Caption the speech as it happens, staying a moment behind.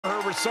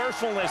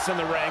resourcefulness in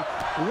the ring.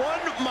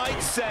 One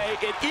might say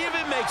it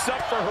even makes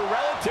up for her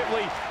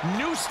relatively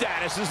new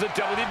status as a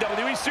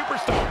WWE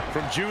superstar.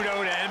 From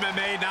judo to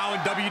MMA, now in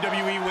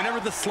WWE, whenever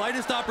the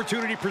slightest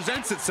opportunity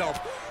presents itself,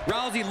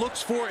 Rousey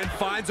looks for and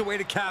finds a way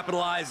to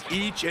capitalize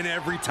each and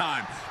every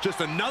time. Just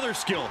another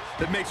skill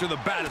that makes her the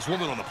baddest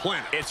woman on the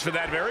planet. It's for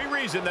that very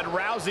reason that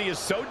Rousey is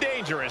so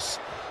dangerous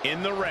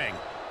in the ring.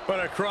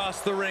 But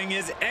across the ring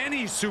is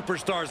any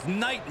superstar's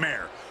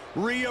nightmare.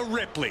 Rhea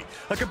Ripley,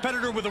 a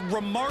competitor with a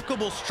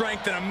remarkable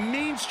strength and a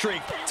mean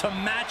streak to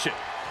match it.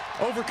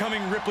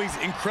 Overcoming Ripley's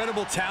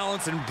incredible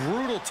talents and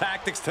brutal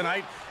tactics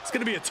tonight is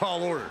going to be a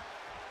tall order.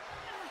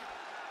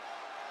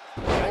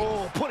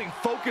 Oh, putting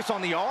focus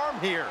on the arm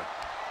here.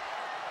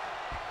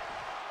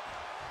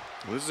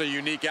 Well, this is a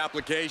unique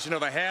application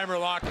of a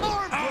hammerlock.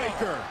 Arm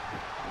breaker.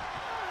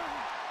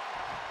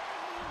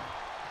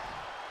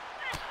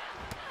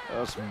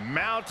 Just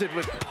mounted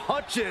with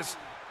punches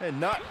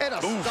and a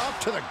stop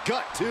to the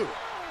gut too.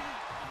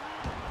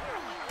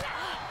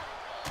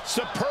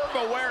 Superb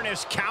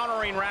awareness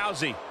countering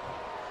Rousey.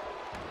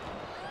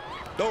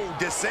 Oh,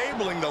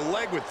 disabling the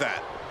leg with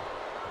that.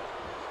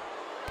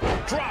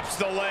 Drops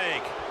the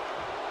leg.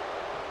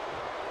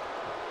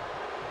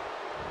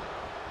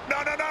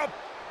 No, no, no.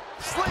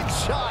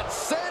 Slingshot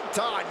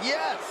senton,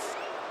 yes.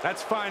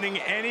 That's finding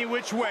any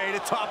which way to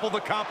topple the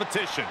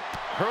competition.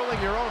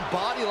 Hurling your own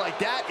body like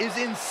that is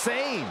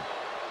insane.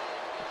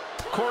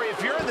 Corey,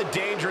 if you're in the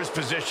dangerous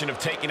position of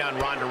taking on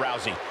Ronda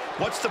Rousey,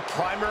 what's the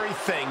primary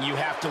thing you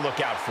have to look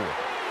out for?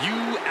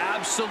 You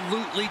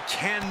absolutely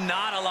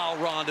cannot allow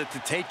Ronda to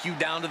take you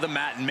down to the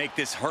mat and make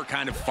this her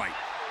kind of fight.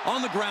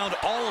 On the ground,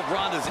 all of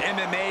Ronda's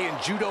MMA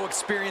and judo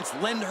experience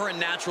lend her a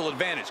natural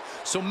advantage.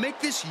 So make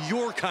this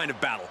your kind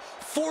of battle.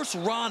 Force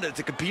Ronda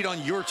to compete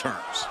on your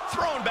terms.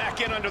 Thrown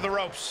back in under the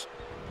ropes.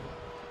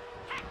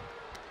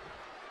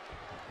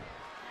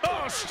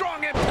 Oh,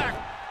 strong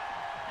impact.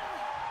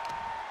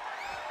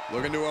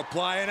 Looking to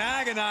apply an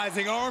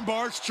agonizing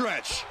armbar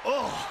stretch.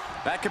 Oh,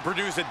 that could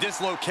produce a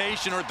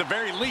dislocation or at the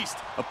very least,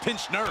 a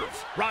pinched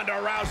nerve. Ronda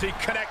Rousey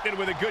connected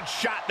with a good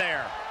shot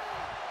there.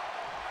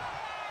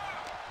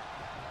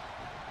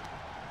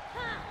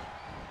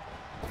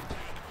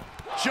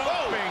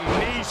 Jumping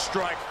knee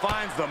strike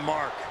finds the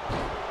mark.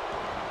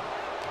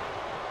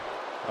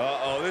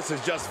 Uh-oh, this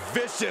is just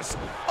vicious.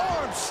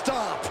 Arm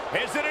stop.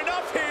 Is it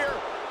enough here?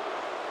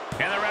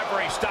 And the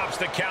referee stops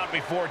the count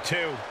before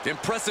 2.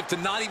 Impressive to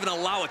not even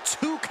allow a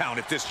 2 count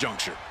at this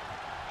juncture.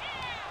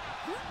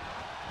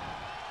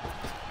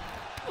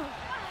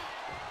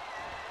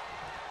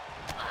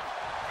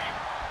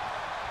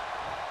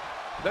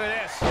 Look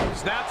at this.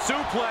 Snap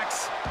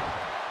suplex.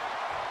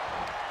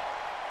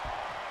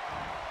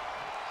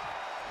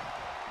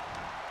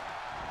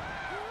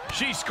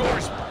 She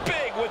scores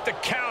big with the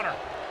counter.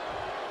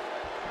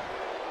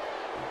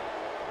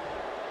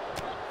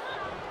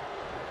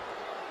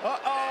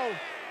 Uh-oh.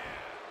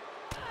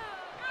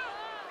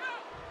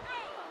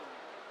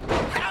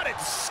 Had it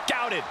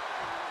scouted.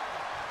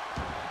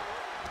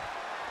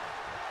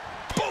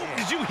 Boom!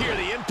 Did you hear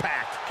the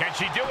impact? Can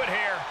she do it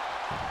here?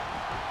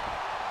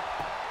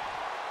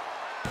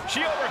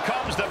 She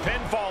overcomes the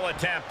pinfall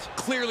attempt.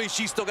 Clearly,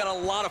 she's still got a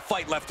lot of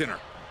fight left in her.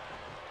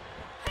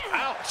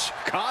 Ouch.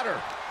 Caught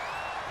her.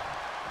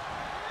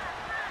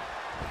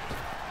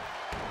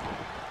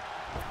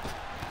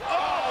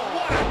 Oh,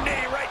 what a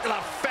knee right to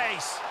the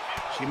face.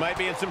 She might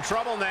be in some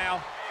trouble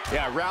now.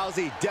 Yeah,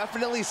 Rousey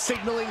definitely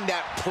signaling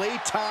that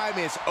playtime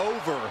is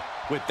over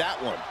with that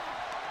one.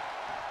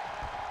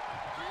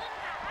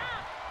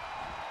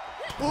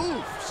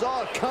 Oof,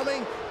 saw it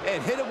coming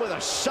and hit him with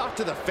a shot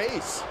to the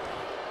face.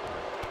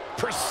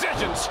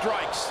 Precision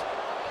strikes.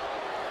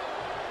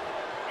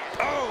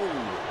 Oh!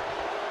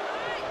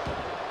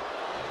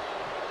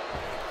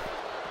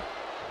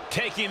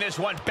 Taking this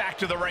one back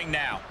to the ring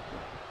now.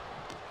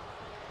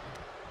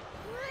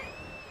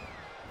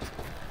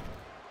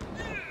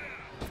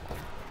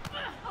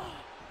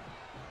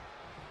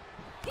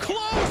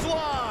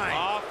 Clothesline!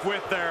 Off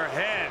with their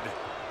head.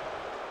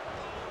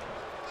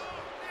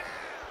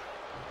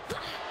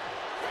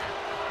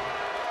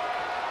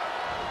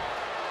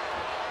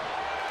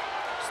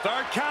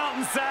 Start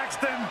counting,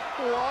 Saxton.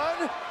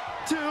 1,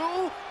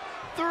 2,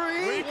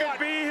 3. We could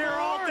be here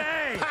all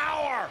day.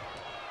 Power!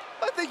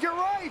 I think you're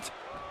right.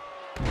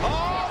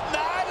 All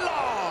night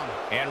long!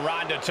 And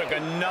Ronda took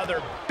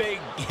another big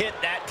hit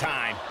that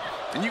time.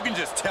 And you can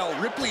just tell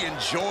Ripley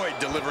enjoyed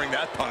delivering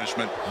that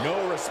punishment.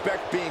 No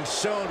respect being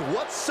shown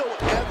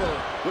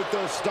whatsoever with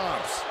those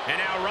stomps. And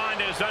now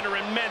Ronda is under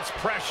immense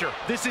pressure.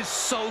 This is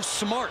so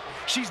smart.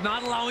 She's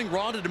not allowing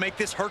Ronda to make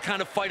this her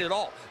kind of fight at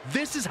all.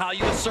 This is how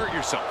you assert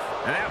yourself.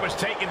 And that was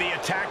taking the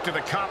attack to the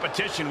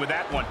competition with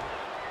that one.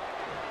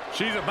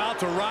 She's about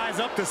to rise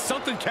up to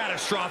something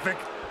catastrophic.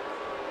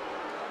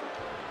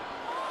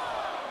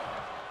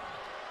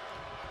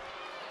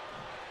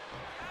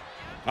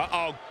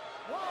 Uh-oh.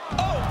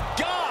 Oh,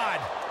 God!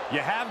 You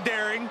have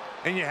daring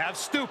and you have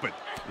stupid.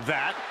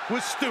 That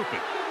was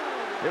stupid.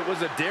 It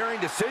was a daring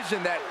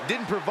decision that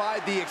didn't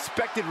provide the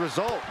expected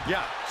result.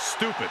 Yeah,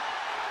 stupid.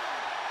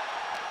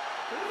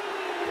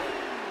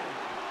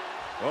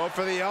 Go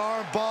for the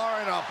arm bar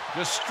and up.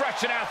 Just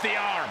stretching out the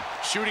arm.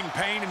 Shooting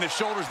pain in the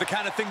shoulder is the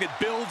kind of thing that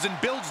builds and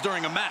builds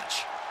during a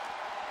match.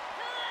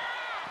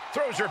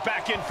 Throws her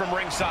back in from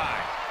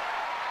ringside.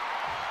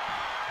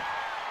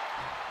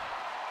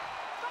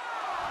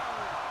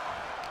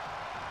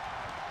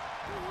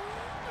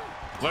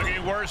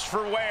 Looking worse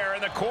for wear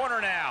in the corner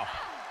now.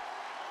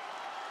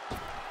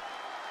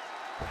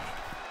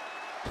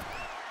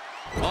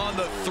 On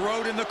the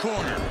throat in the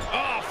corner.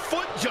 Oh,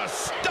 foot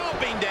just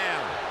stomping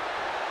down.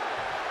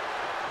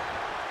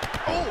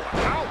 Oh,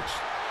 ouch.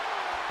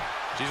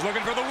 She's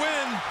looking for the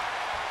win.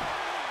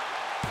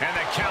 And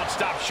the count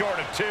stopped short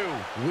of 2.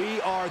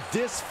 We are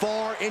this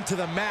far into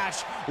the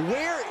match.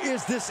 Where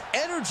is this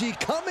energy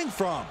coming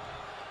from?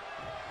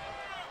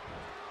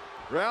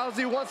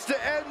 Rousey wants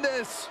to end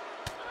this.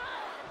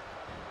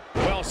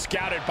 Well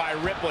scouted by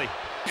Ripley.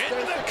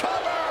 Into the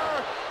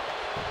cover!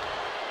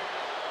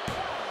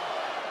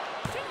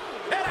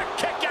 And a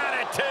kick out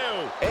at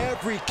 2.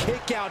 Every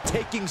kick out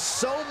taking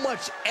so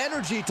much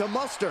energy to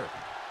muster.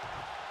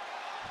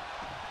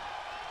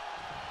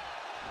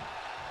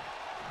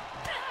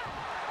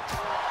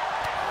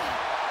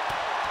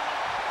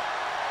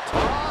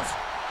 Toss.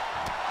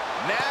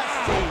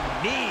 Nasty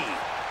knee.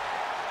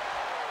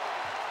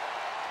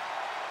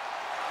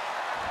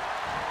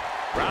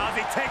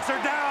 Rousey takes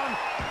her down.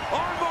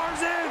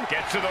 Armbars in.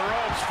 Gets to the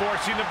ropes,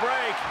 forcing the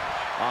break.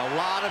 A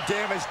lot of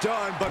damage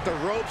done, but the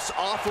ropes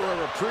offer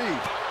a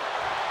reprieve.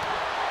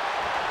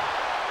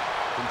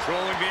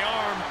 Controlling the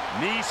arm.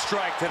 Knee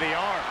strike to the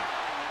arm.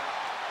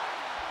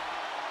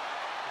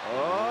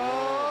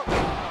 Oh.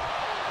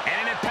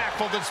 And an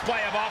impactful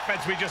display of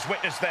offense we just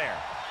witnessed there.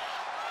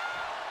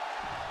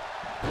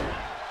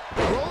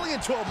 Rolling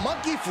into a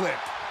monkey flip.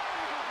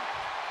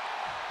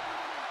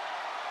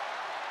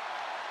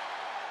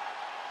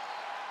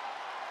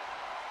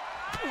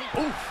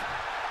 Oof.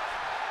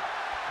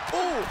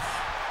 Oof.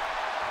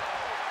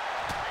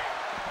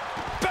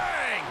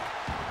 Bang!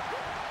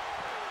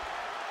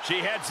 She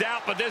heads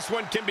out, but this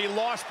one can be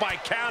lost by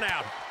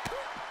countout.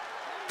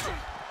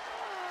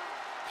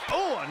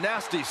 Oh, a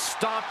nasty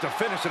stomp to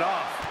finish it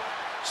off.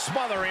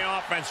 Smothering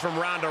offense from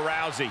Ronda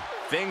Rousey.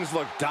 Things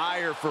look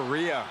dire for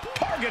Rhea.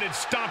 Targeted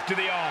stomp to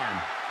the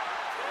arm.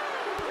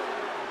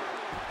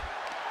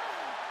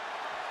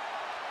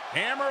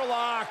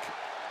 Hammerlock.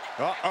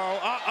 Uh-oh,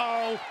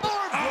 uh-oh.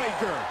 Arm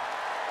breaker.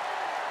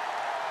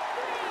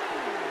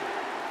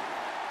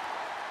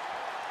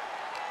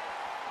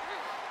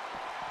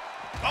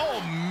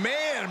 Oh,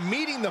 man,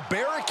 meeting the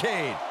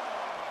barricade.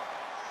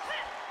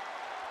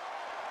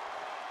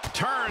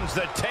 Turns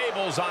the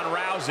tables on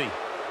Rousey.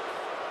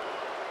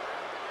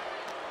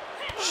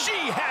 She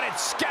had it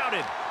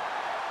scouted.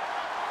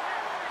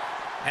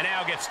 And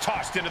now gets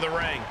tossed into the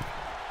ring.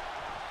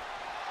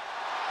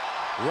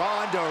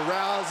 Ronda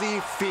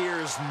Rousey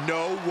fears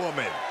no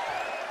woman.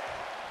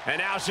 And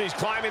now she's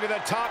climbing to the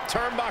top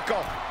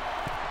turnbuckle.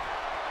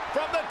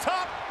 From the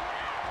top.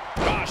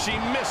 Ah, she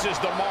misses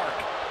the mark.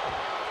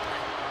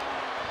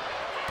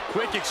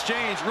 Quick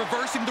exchange,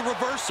 reversing the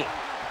reversal.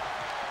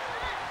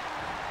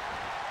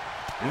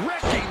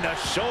 Wrecking the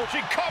shoulder. She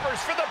covers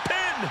for the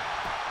pin.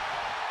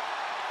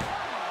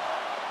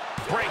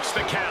 Breaks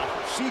the count.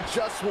 She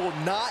just will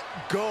not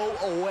go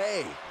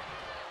away.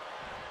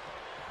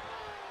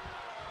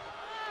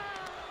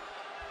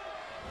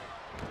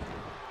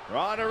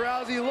 Ronda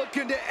Rousey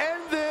looking to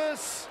end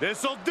this.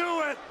 This'll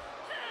do it.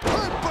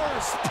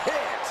 Reverse pit.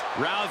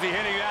 Rousey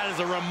hitting that as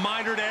a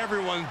reminder to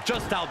everyone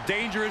just how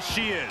dangerous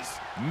she is.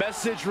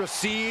 Message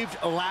received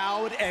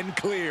loud and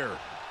clear.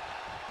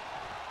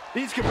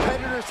 These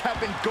competitors have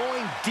been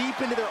going deep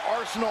into their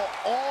arsenal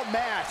all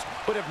match,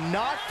 but have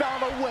not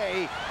found a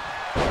way.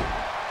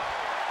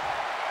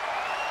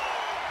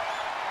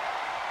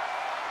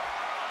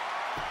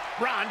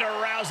 Ronda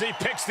Rousey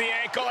picks the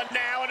ankle and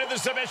now into the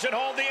submission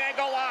hold, the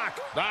ankle lock.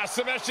 The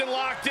submission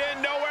locked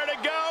in, nowhere to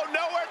go,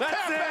 nowhere to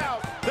tap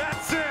out.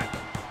 That's it.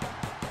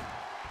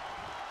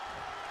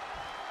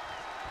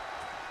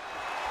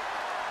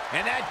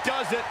 And that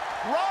does it.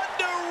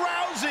 Ronda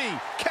Rousey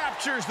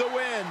captures the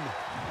win.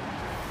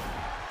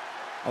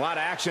 A lot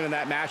of action in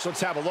that match. Let's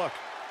have a look.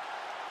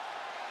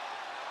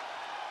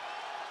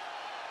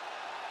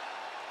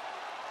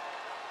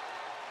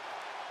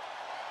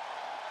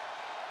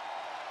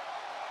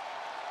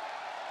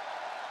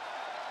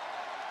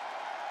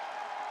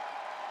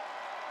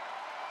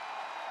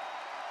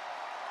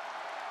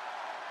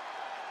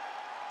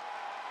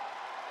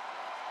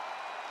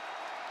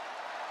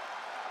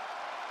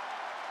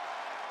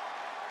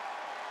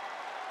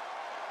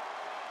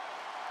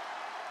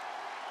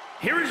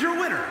 Here is your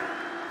winner,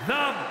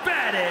 the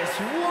baddest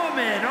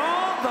woman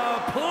on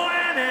the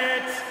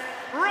planet,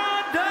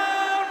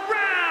 Ronda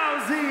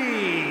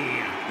Rousey.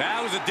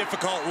 That was a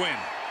difficult win.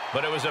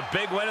 But it was a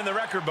big win in the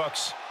record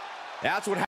books. That's what happened.